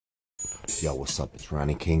Yo, what's up? It's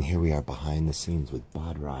Ronnie King. Here we are behind the scenes with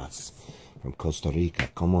Badras from Costa Rica.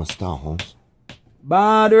 ¿Cómo está, Holmes?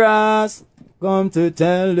 Badras, come to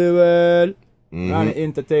tell the world. Ronnie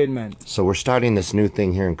Entertainment. So we're starting this new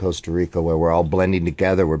thing here in Costa Rica where we're all blending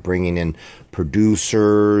together. We're bringing in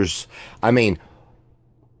producers. I mean,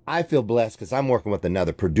 I feel blessed because I'm working with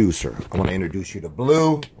another producer. I want to introduce you to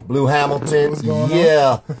Blue Hamilton.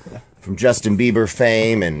 Yeah. From Justin Bieber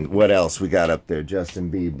fame, and what else we got up there?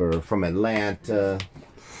 Justin Bieber from Atlanta.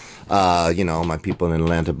 You know, my people in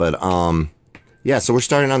Atlanta. But yeah, so we're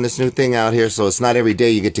starting on this new thing out here. So it's not every day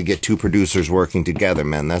you get two producers working together,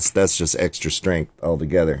 man. That's just extra strength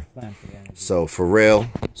altogether. So for real,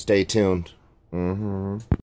 stay tuned.